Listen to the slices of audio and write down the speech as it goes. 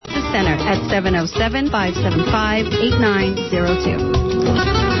Center at 707-575-8902.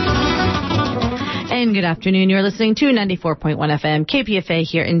 And good afternoon. You're listening to 94.1 FM KPFA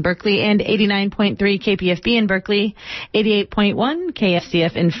here in Berkeley and 89.3 KPFB in Berkeley, 88.1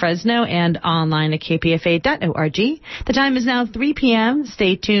 KFCF in Fresno, and online at kpfa.org. The time is now 3 p.m.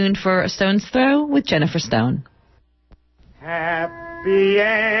 Stay tuned for A Stone's Throw with Jennifer Stone. Happy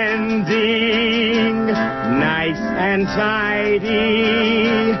ending, nice and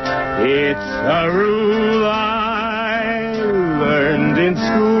tidy. It's a rule I learned in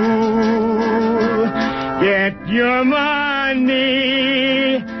school. Get your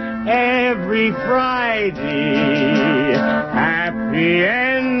money every Friday. Happy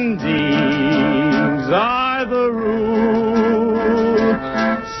endings are the rule.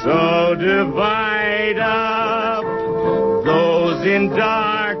 So divide up those in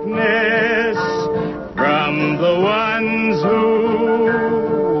darkness from the ones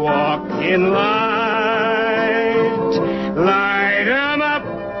who walk in light. Light 'em up,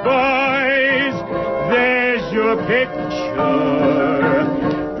 boys. There's your picture.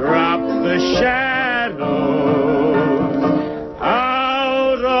 Drop the shadows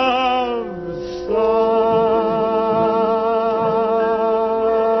out of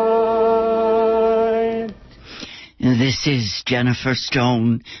sight. This is Jennifer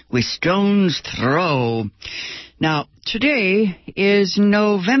Stone with Stone's Throw. Now, today is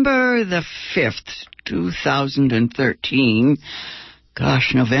November the 5th, 2013.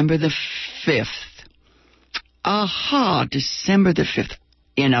 Gosh, November the 5th. Aha, December the 5th.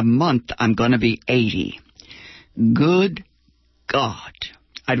 In a month, I'm going to be 80. Good God.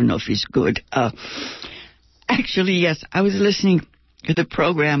 I don't know if he's good. Actually, yes, I was listening to the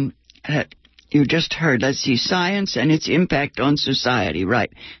program that you just heard. Let's see, Science and its Impact on Society.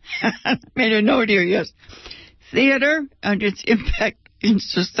 Right. Made a note here, yes. Theater and its impact in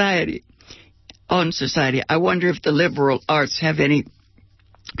society. On society. I wonder if the liberal arts have any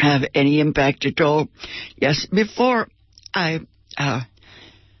impact at all. Yes, before I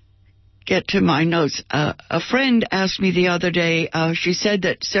get to my notes, a friend asked me the other day, she said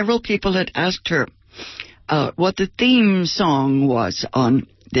that several people had asked her what the theme song was on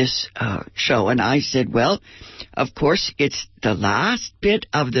this show, and I said, well, of course, it's the last bit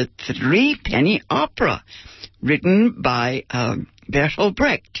of the Threepenny Opera, written by Bertolt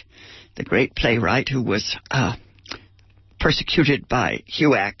Brecht, the great playwright who was persecuted by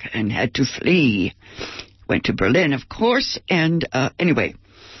HUAC and had to flee. Went to Berlin, of course, and anyway,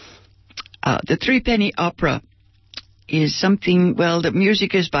 the Threepenny Opera is something, well, the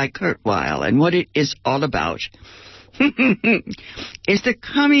music is by Kurt Weill, and what it is all about is the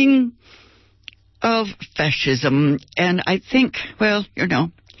coming of fascism. And I think, well, you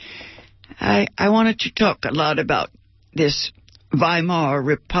know, I wanted to talk a lot about this Weimar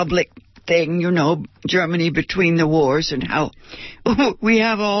Republic thing, you know, Germany between the wars, and how we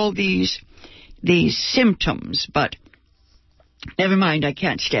have all these symptoms, but never mind, I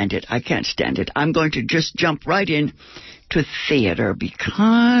can't stand it. I'm going to just jump right in to theater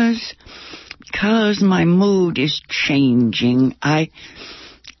because my mood is changing.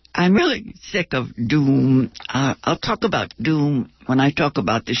 I'm really sick of doom. I'll talk about doom when I talk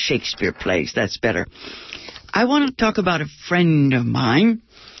about the Shakespeare plays. That's better. I want to talk about a friend of mine.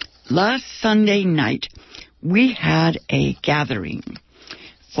 Last Sunday night, we had a gathering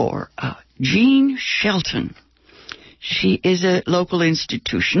for Jean Shelton. She is a local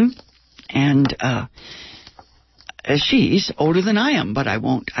institution, and she's older than I am, but I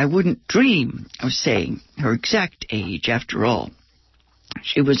wouldn't dream of saying her exact age. After all,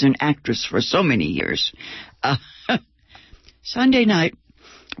 she was an actress for so many years. Sunday night,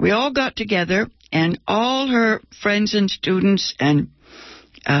 we all got together, and all her friends and students and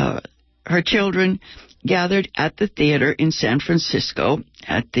her children gathered at the theater in San Francisco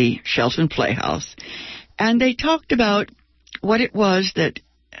at the Shelton Playhouse, and they talked about what it was that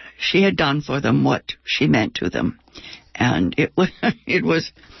she had done for them, what she meant to them, and it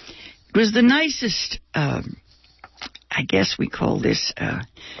was the nicest. I guess we call this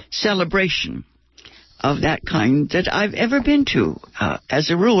celebration of that kind that I've ever been to. As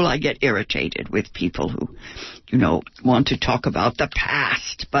a rule, I get irritated with people who, you know, want to talk about the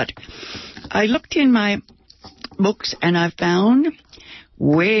past. But I looked in my books and I found,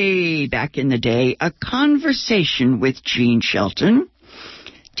 way back in the day, a conversation with Jean Shelton,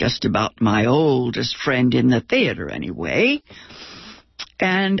 just about my oldest friend in the theater anyway.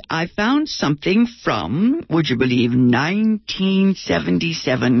 And I found something from, would you believe,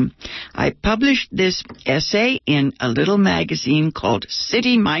 1977. I published this essay in a little magazine called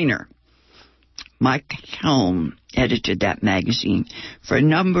City Minor. Mike Helm edited that magazine for a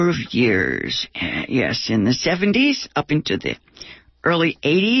number of years. Yes, in the 70s up into the early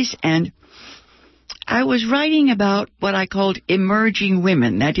 80s. And I was writing about what I called emerging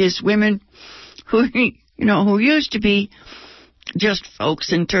women. That is, women who, who used to be just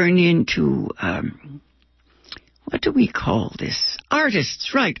folks and turned into, what do we call this?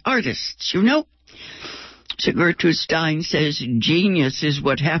 Artists, right, artists, So Gertrude Stein says, genius is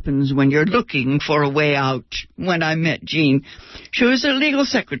what happens when you're looking for a way out. When I met Jean, she was a legal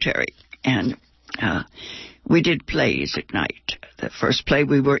secretary, and we did plays at night. The first play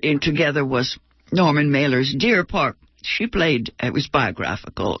we were in together was Norman Mailer's Deer Park. It was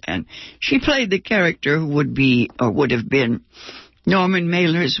biographical, and she played the character who would be, or would have been, Norman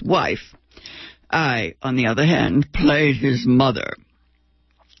Mailer's wife. I, on the other hand, played his mother.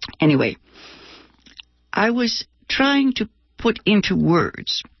 Anyway, I was trying to put into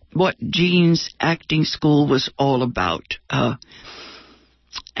words what Jean's acting school was all about.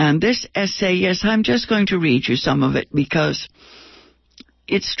 And this essay, yes, I'm just going to read you some of it because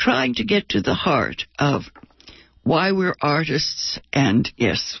it's trying to get to the heart of why we're artists and,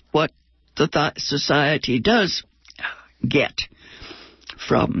 yes, what the society does get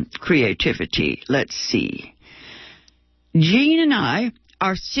from creativity. Let's see. Jean and I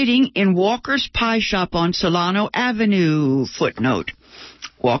are sitting in Walker's Pie Shop on Solano Avenue. Footnote.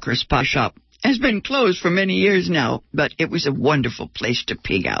 Walker's Pie Shop has been closed for many years now, but it was a wonderful place to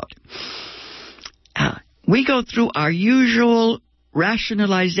pig out. We go through our usual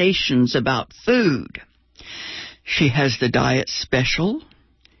rationalizations about food. She has the diet special.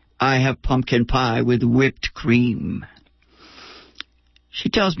 I have pumpkin pie with whipped cream. She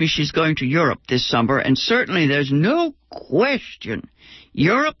tells me she's going to Europe this summer, and certainly there's no question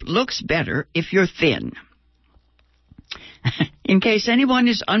Europe looks better if you're thin. In case anyone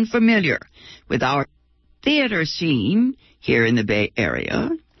is unfamiliar with our theater scene here in the Bay Area,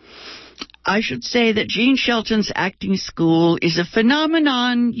 I should say that Jean Shelton's acting school is a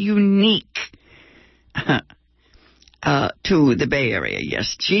phenomenon unique to the Bay Area.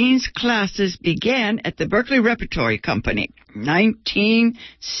 Yes, Jean's classes began at the Berkeley Repertory Company,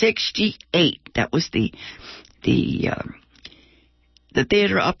 1968. That was the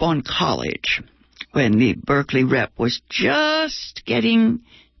theater up on College when the Berkeley Rep was just getting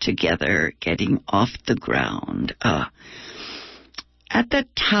together, getting off the ground. At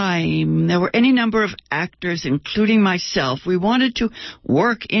that time, there were any number of actors, including myself. We wanted to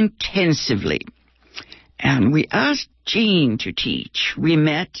work intensively. And we asked Jean to teach. We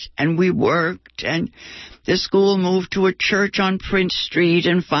met and we worked, and the school moved to a church on Prince Street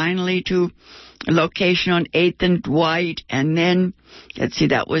and finally to a location on 8th and Dwight. And then, let's see,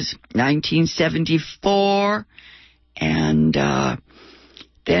 that was 1974. And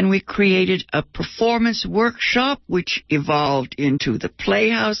then we created a performance workshop, which evolved into the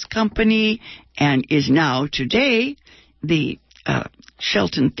Playhouse Company and is now today the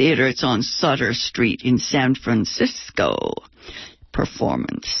Shelton Theater. It's on Sutter Street in San Francisco.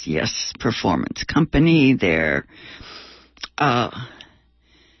 Performance company there. I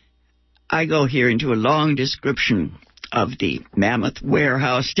go here into a long description of the Mammoth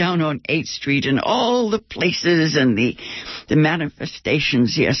Warehouse down on 8th Street and all the places and the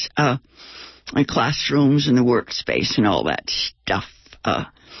manifestations, yes, and classrooms and the workspace and all that stuff.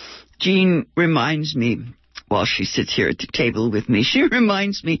 Jean reminds me, while she sits here at the table with me, she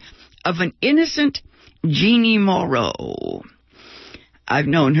reminds me of an innocent Jeannie Moreau. I've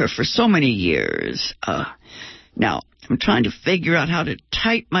known her for so many years. Now, I'm trying to figure out how to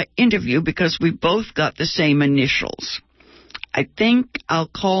type my interview because we both got the same initials. I think I'll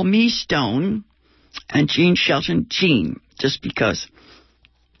call me Stone and Jean Shelton Jean, just because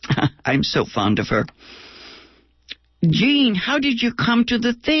I'm so fond of her. Jean, how did you come to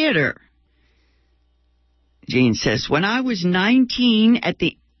the theater? Jean says, when I was 19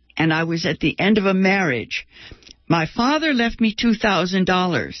 and I was at the end of a marriage, my father left me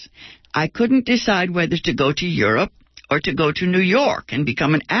 $2,000. I couldn't decide whether to go to Europe or to go to New York and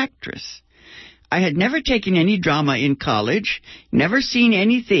become an actress. I had never taken any drama in college, never seen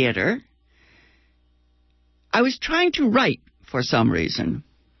any theater. I was trying to write for some reason.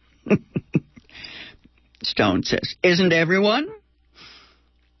 Stone says, isn't everyone?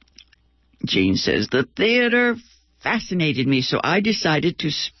 Jean says, the theater fascinated me, so I decided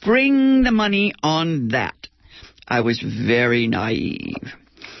to spring the money on that. I was very naive.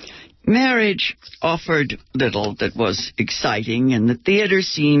 Marriage offered little that was exciting, and the theater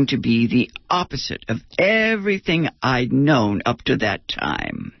seemed to be the opposite of everything I'd known up to that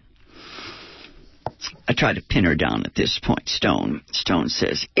time. I try to pin her down at this point, Stone. Stone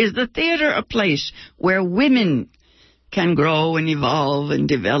says, is the theater a place where women can grow and evolve and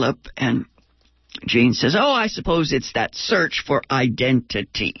develop? And Jean says, oh, I suppose it's that search for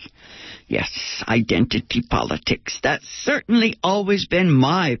identity. Yes, identity politics. That's certainly always been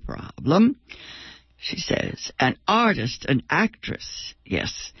my problem. She says, an artist, an actress,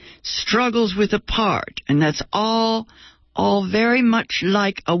 yes, struggles with a part, and that's all very much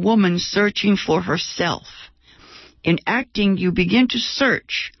like a woman searching for herself. In acting, you begin to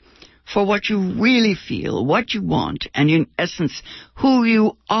search for what you really feel, what you want, and in essence, who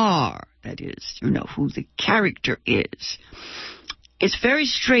you are. That is, who the character is. It's very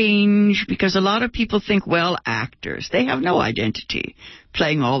strange because a lot of people think, well, actors, they have no identity,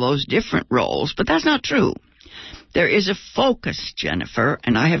 playing all those different roles, but that's not true. There is a focus, Jennifer,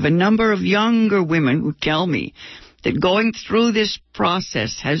 and I have a number of younger women who tell me that going through this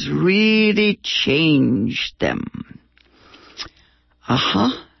process has really changed them.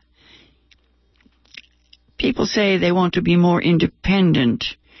 People say they want to be more independent.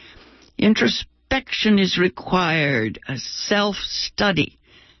 Introspection is required, a self-study,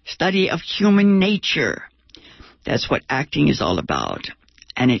 study of human nature. That's what acting is all about.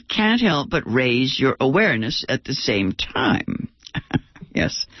 And it can't help but raise your awareness at the same time.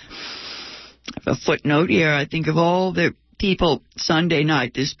 Yes. I have a footnote here. I think of all the people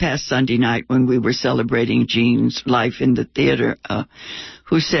this past Sunday night when we were celebrating Jean's life in the theater,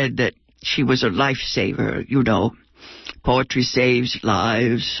 who said that she was a lifesaver, Poetry saves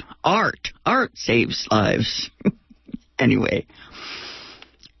lives. Art saves lives. Anyway,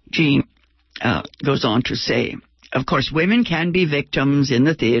 Jean goes on to say, of course, women can be victims in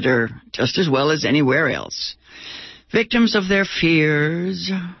the theater just as well as anywhere else. Victims of their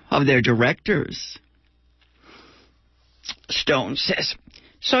fears, of their directors. Stone says,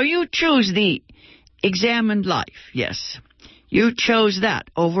 so you choose the examined life, yes. You chose that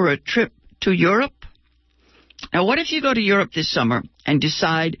over a trip to Europe? Now, what if you go to Europe this summer and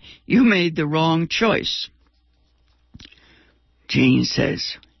decide you made the wrong choice? Jean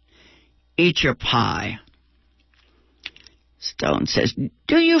says, eat your pie. Stone says,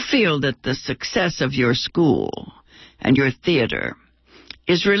 do you feel that the success of your school and your theater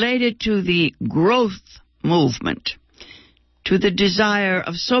is related to the growth movement, to the desire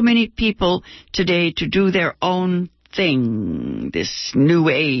of so many people today to do their own thing, this new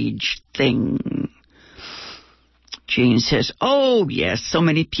age thing? Jean says, oh, yes, so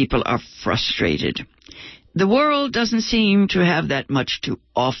many people are frustrated. The world doesn't seem to have that much to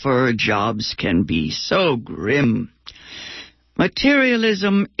offer. Jobs can be so grim.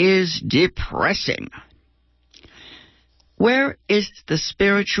 Materialism is depressing. Where is the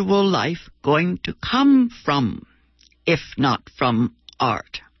spiritual life going to come from, if not from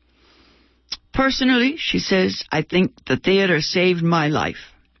art? Personally, she says, I think the theater saved my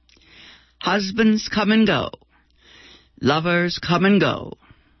life. Husbands come and go. Lovers come and go.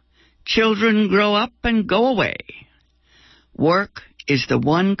 Children grow up and go away. Work is the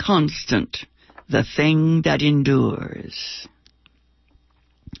one constant, the thing that endures.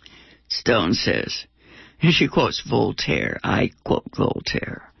 Stone says, and she quotes Voltaire, I quote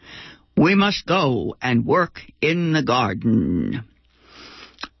Voltaire, we must go and work in the garden.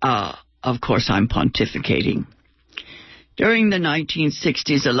 Of course, I'm pontificating. During the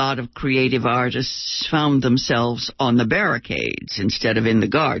 1960s, a lot of creative artists found themselves on the barricades instead of in the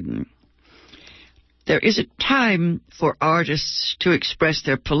garden. There is a time for artists to express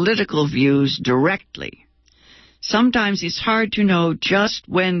their political views directly. Sometimes it's hard to know just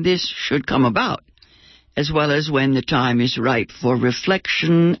when this should come about, as well as when the time is right for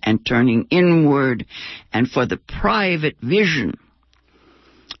reflection and turning inward and for the private vision.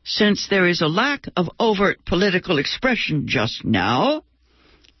 Since there is a lack of overt political expression just now,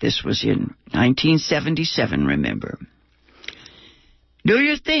 this was in 1977, remember. Do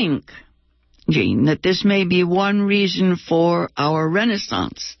you think, Jean, that this may be one reason for our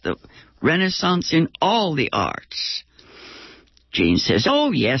Renaissance, the Renaissance in all the arts? Jean says,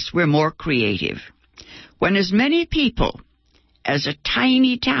 oh, yes, we're more creative. When as many people as a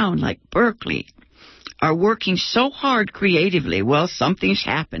tiny town like Berkeley are working so hard creatively, well, something's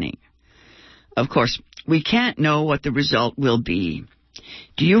happening. Of course, we can't know what the result will be.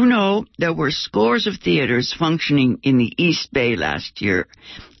 Do you know there were scores of theaters functioning in the East Bay last year?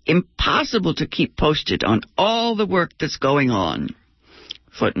 Impossible to keep posted on all the work that's going on.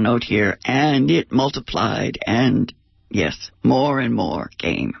 Footnote here, and it multiplied, and yes, more and more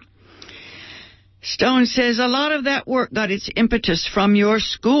came. Stone says a lot of that work got its impetus from your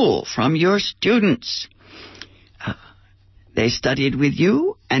school, from your students. They studied with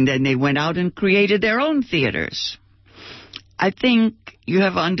you And then they went out and created their own theaters. I think you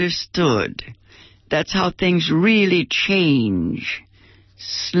have understood. That's how things really change.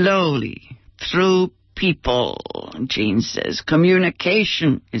 Slowly, through people. Jean says,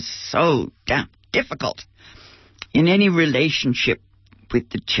 communication is so damn difficult in any relationship with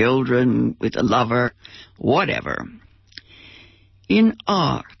the children, with a lover, whatever. In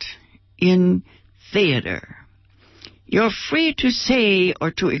art, in theater, you're free to say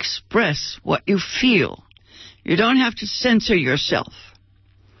or to express what you feel. You don't have to censor yourself.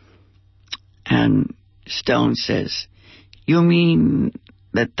 And Stone says, you mean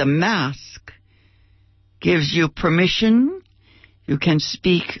that the mask gives you permission? You can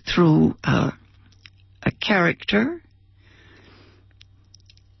speak through a character?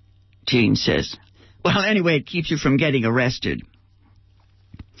 Jean says, well, anyway, it keeps you from getting arrested.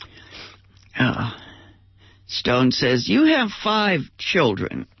 Stone says, you have 5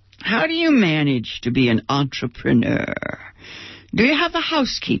 children. How do you manage to be an entrepreneur? Do you have a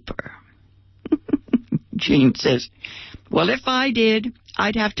housekeeper? Jean says, well, if I did,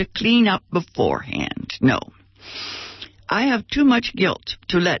 I'd have to clean up beforehand. No. I have too much guilt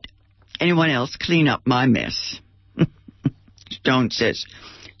to let anyone else clean up my mess. Stone says,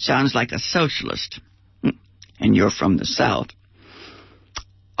 sounds like a socialist. And you're from the South.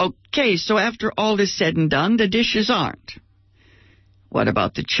 Okay, so after all is said and done, the dishes aren't. What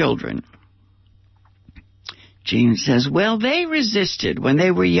about the children? Jean says, well, they resisted when they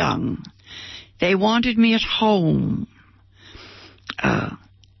were young. They wanted me at home.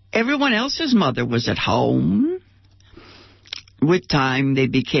 Everyone else's mother was at home. With time, they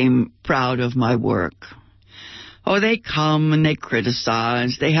became proud of my work. Oh, they come and they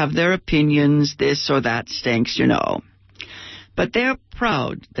criticize. They have their opinions. This or that stinks, you know. But they're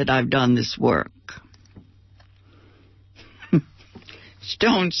proud that I've done this work.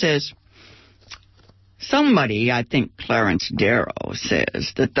 Stone says, somebody, I think Clarence Darrow,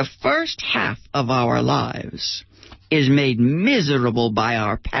 says that the first half of our lives is made miserable by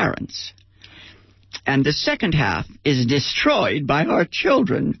our parents, and the second half is destroyed by our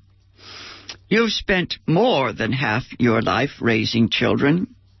children. You've spent more than half your life raising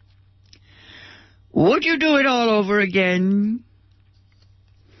children. Would you do it all over again?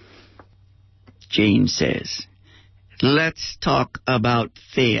 Jean says, let's talk about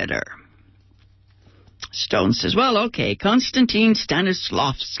theater. Stone says, well, okay, Konstantin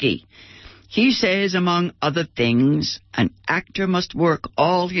Stanislavski. He says, among other things, an actor must work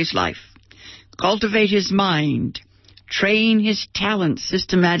all his life, cultivate his mind, train his talent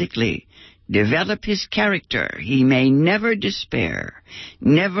systematically, develop his character. He may never despair,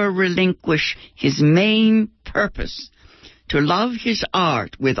 never relinquish his main purpose, to love his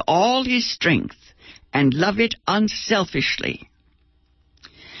art with all his strength and love it unselfishly.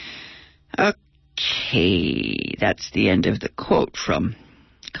 Okay, that's the end of the quote from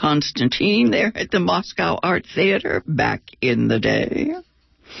Konstantin there at the Moscow Art Theater back in the day.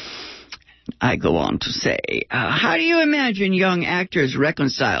 I go on to say, how do you imagine young actors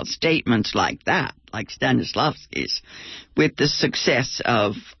reconcile statements like that, like Stanislavski's, with the success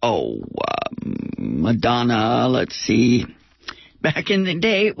of, Madonna, let's see. Back in the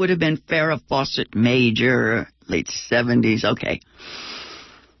day, it would have been Farrah Fawcett Major, late 70s, okay.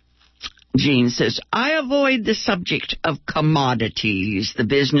 Jean says, I avoid the subject of commodities. The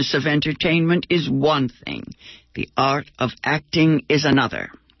business of entertainment is one thing. The art of acting is another.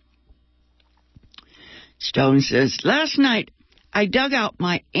 Stone says, last night I dug out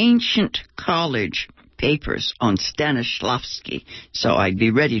my ancient college papers on Stanislavski, so I'd be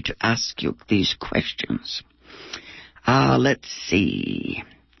ready to ask you these questions. Let's see.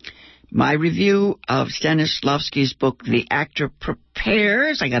 My review of Stanislavski's book, The Actor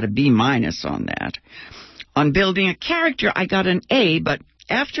Prepares, I got a B- on that. On building a character, I got an A, but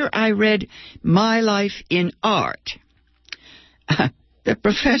after I read My Life in Art, the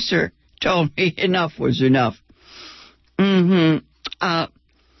professor told me enough was enough. That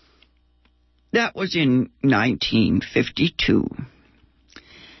was in 1952.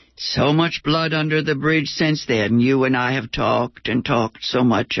 So much blood under the bridge since then. You and I have talked and talked so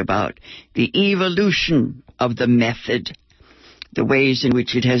much about the evolution of the method, the ways in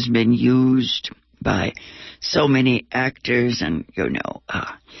which it has been used by so many actors and,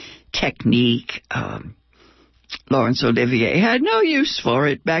 technique. Laurence Olivier had no use for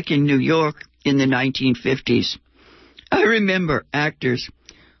it back in New York in the 1950s. I remember actors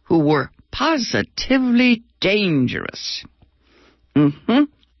who were positively dangerous.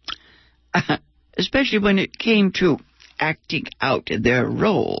 Especially when it came to acting out their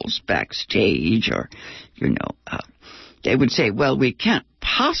roles backstage or, they would say, well, we can't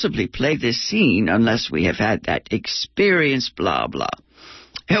possibly play this scene unless we have had that experience, blah, blah.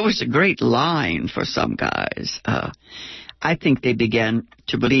 It was a great line for some guys. I think they began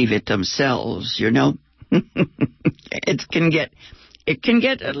to believe it themselves, you know. It can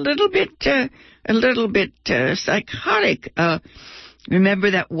get a little bit psychotic.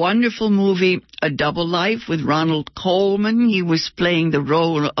 Remember that wonderful movie, A Double Life, with Ronald Colman? He was playing the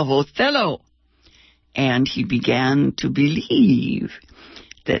role of Othello. And he began to believe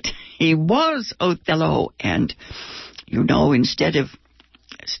that he was Othello. And, you know, instead of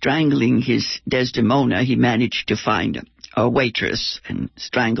strangling his Desdemona, he managed to find a waitress and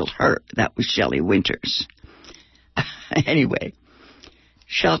strangled her. That was Shelley Winters. Anyway,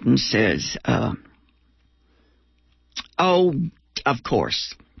 Shelton says, oh, of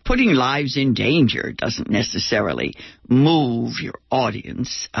course, putting lives in danger doesn't necessarily move your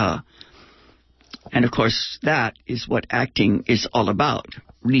audience. And, of course, that is what acting is all about,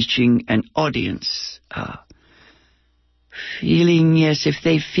 reaching an audience. Feeling, yes, if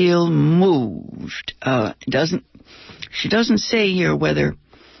they feel moved. She doesn't say here whether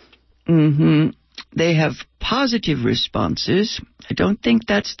they have positive responses. I don't think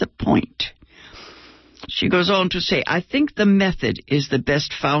that's the point. She goes on to say, I think the method is the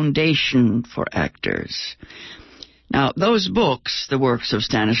best foundation for actors. Now, those books, the works of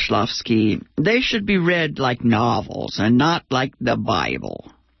Stanislavski, they should be read like novels and not like the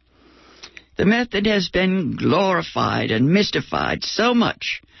Bible. The method has been glorified and mystified so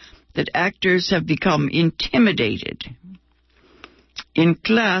much that actors have become intimidated. In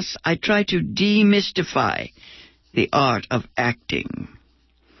class, I try to demystify the art of acting.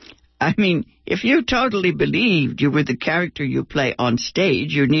 I mean, if you totally believed you were the character you play on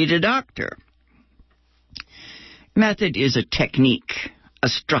stage, you need a doctor. Method is a technique, a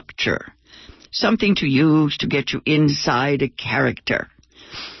structure, something to use to get you inside a character.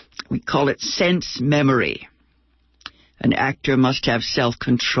 We call it sense memory. An actor must have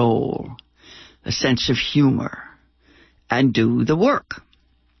self-control, a sense of humor, and do the work.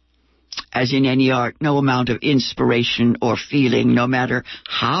 As in any art, no amount of inspiration or feeling, no matter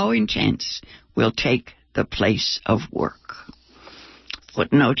how intense, will take the place of work.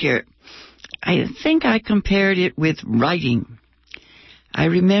 Footnote here. I think I compared it with writing. I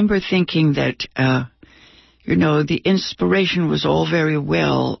remember thinking that, the inspiration was all very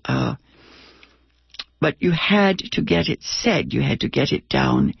well, but you had to get it said. You had to get it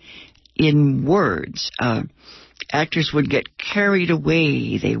down in words. Actors would get carried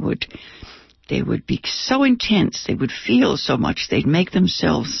away. They would be so intense. They would feel so much. They'd make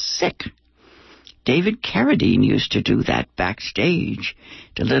themselves sick. David Carradine used to do that backstage,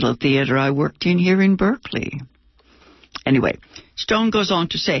 the little theater I worked in here in Berkeley. Anyway, Stone goes on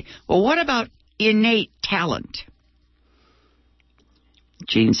to say, well, what about innate talent?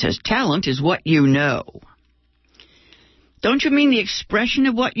 Jean says, talent is what you know. Don't you mean the expression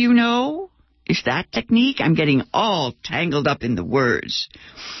of what you know? Is that technique? I'm getting all tangled up in the words.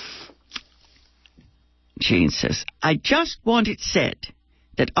 Jean says, I just want it said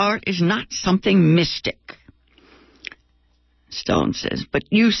that art is not something mystic. Stone says, but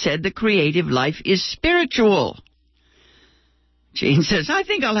you said the creative life is spiritual. Jean says, I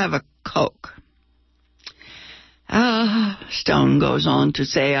think I'll have a Coke. Stone goes on to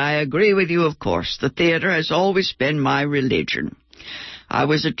say, I agree with you, of course. The theater has always been my religion. I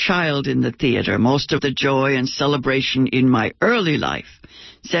was a child in the theater. Most of the joy and celebration in my early life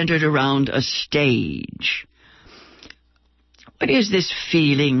centered around a stage. What is this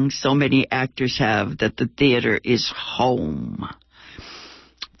feeling so many actors have that the theater is home?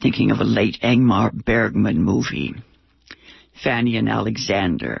 Thinking of a late Ingmar Bergman movie. Fanny and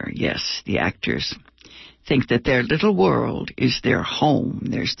Alexander, yes, the actors think that their little world is their home.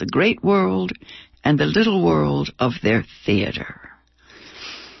 There's the great world and the little world of their theater.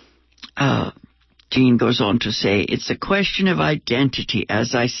 Jean goes on to say, it's a question of identity.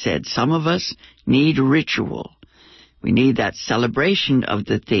 As I said, some of us need ritual. We need that celebration of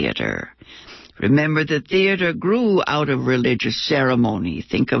the theater. Remember, the theater grew out of religious ceremony.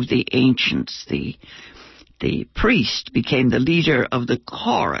 Think of the ancients. The priest became the leader of the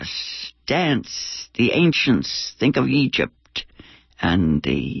chorus. Dance, the ancients. Think of Egypt and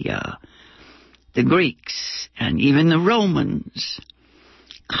the Greeks and even the Romans.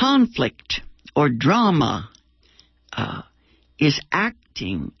 Conflict or drama is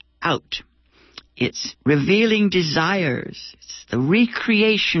acting out. It's revealing desires. It's the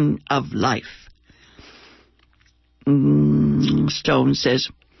recreation of life. Stone says,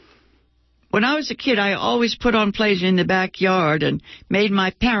 when I was a kid, I always put on plays in the backyard and made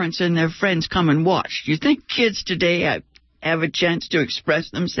my parents and their friends come and watch. Do you think kids today have have a chance to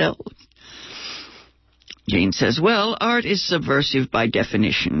express themselves? Jean says, well, art is subversive by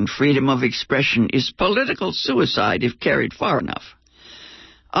definition. Freedom of expression is political suicide if carried far enough.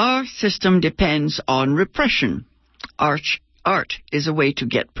 Our system depends on repression. Art is a way to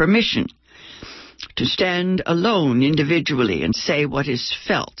get permission, to stand alone individually and say what is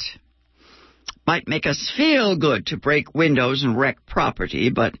felt. Might make us feel good to break windows and wreck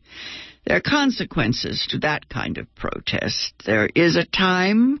property, but there are consequences to that kind of protest. There is a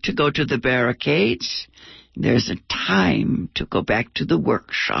time to go to the barricades. There's a time to go back to the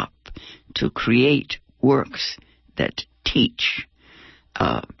workshop, to create works that teach.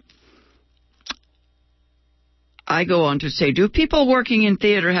 I go on to say, do people working in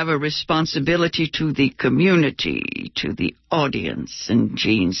theater have a responsibility to the community, to the audience? And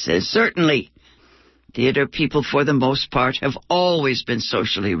Jean says, certainly. Theater people, for the most part, have always been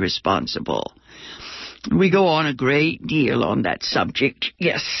socially responsible. We go on a great deal on that subject.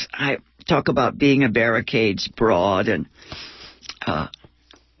 Yes, I talk about being a barricades broad and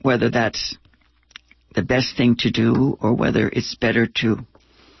whether that's the best thing to do or whether it's better to,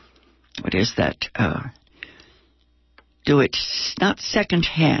 do it not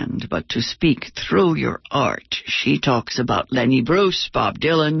secondhand, but to speak through your art. She talks about Lenny Bruce, Bob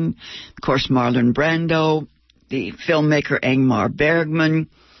Dylan, of course Marlon Brando, the filmmaker Ingmar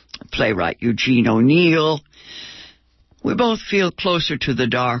Bergman, playwright Eugene O'Neill. We both feel closer to the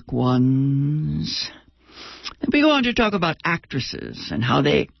dark ones. And we go on to talk about actresses and how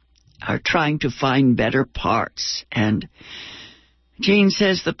they are trying to find better parts. And Jean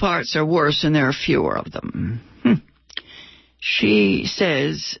says the parts are worse and there are fewer of them. She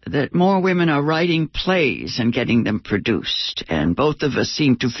says that more women are writing plays and getting them produced, and both of us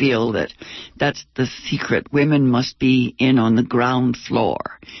seem to feel that that's the secret. Women must be in on the ground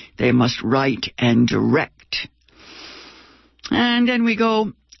floor. They must write and direct. And then we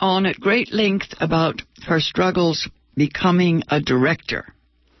go on at great length about her struggles becoming a director.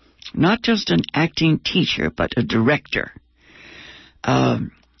 Not just an acting teacher, but a director.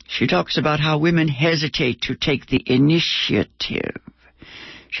 She talks about how women hesitate to take the initiative.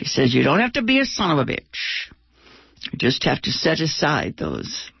 She says, you don't have to be a son of a bitch. You just have to set aside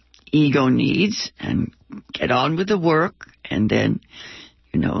those ego needs and get on with the work, and then,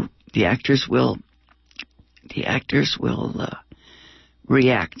 the actors will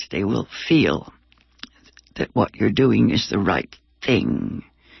react. They will feel that what you're doing is the right thing.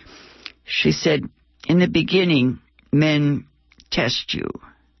 She said, in the beginning, men test you.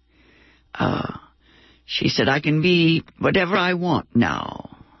 She said, I can be whatever I want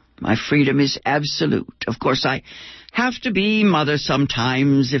now. My freedom is absolute. Of course, I have to be mother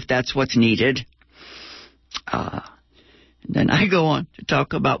sometimes if that's what's needed. Then I go on to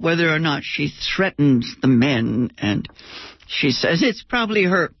talk about whether or not she threatens the men, and she says it's probably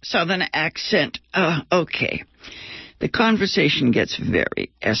her southern accent. Okay. The conversation gets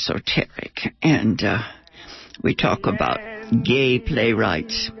very esoteric, and we talk about gay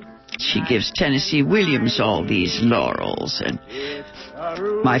playwrights. She gives Tennessee Williams all these laurels, and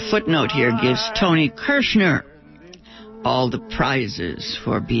my footnote here gives Tony Kirshner all the prizes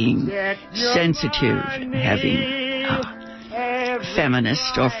for being sensitive and having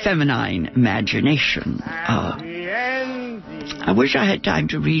feminist or feminine imagination. I wish I had time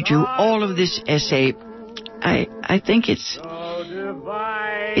to read you all of this essay. I think it's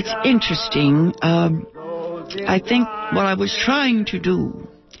interesting. I think what I was trying to do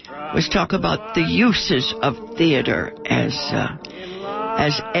was talk about the uses of theater as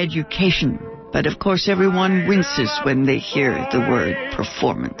education. But of course, everyone winces when they hear the word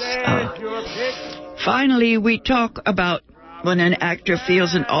performance. Finally, we talk about when an actor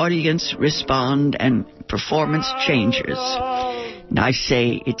feels an audience respond and performance changes. And I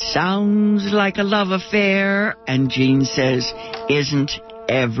say, it sounds like a love affair. And Jean says, isn't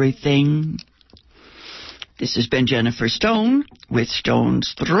everything? This has been Jennifer Stone with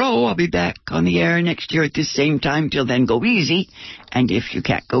Stone's Throw. I'll be back on the air next year at this same time. Till then, go easy. And if you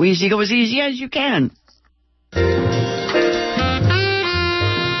can't go easy as you can.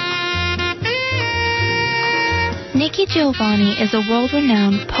 Nikki Giovanni is a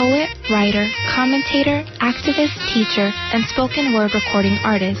world-renowned poet, writer, commentator, activist, teacher, and spoken word recording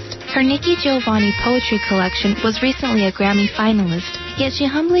artist. Her Nikki Giovanni poetry collection was recently a Grammy finalist, yet she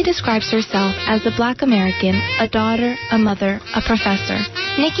humbly describes herself as a Black American, a daughter, a mother, a professor.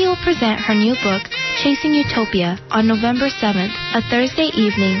 Nikki will present her new book, Chasing Utopia, on November 7th, a Thursday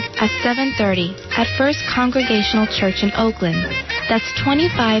evening at 7:30 at First Congregational Church in Oakland. That's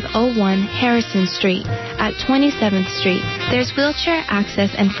 2501 Harrison Street at 27th Street. There's wheelchair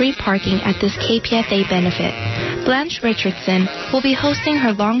access and free parking at this KPFA benefit. Blanche Richardson will be hosting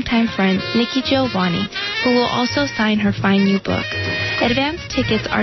her longtime friend Nikki Giovanni, who will also sign her fine new book. Advance tickets are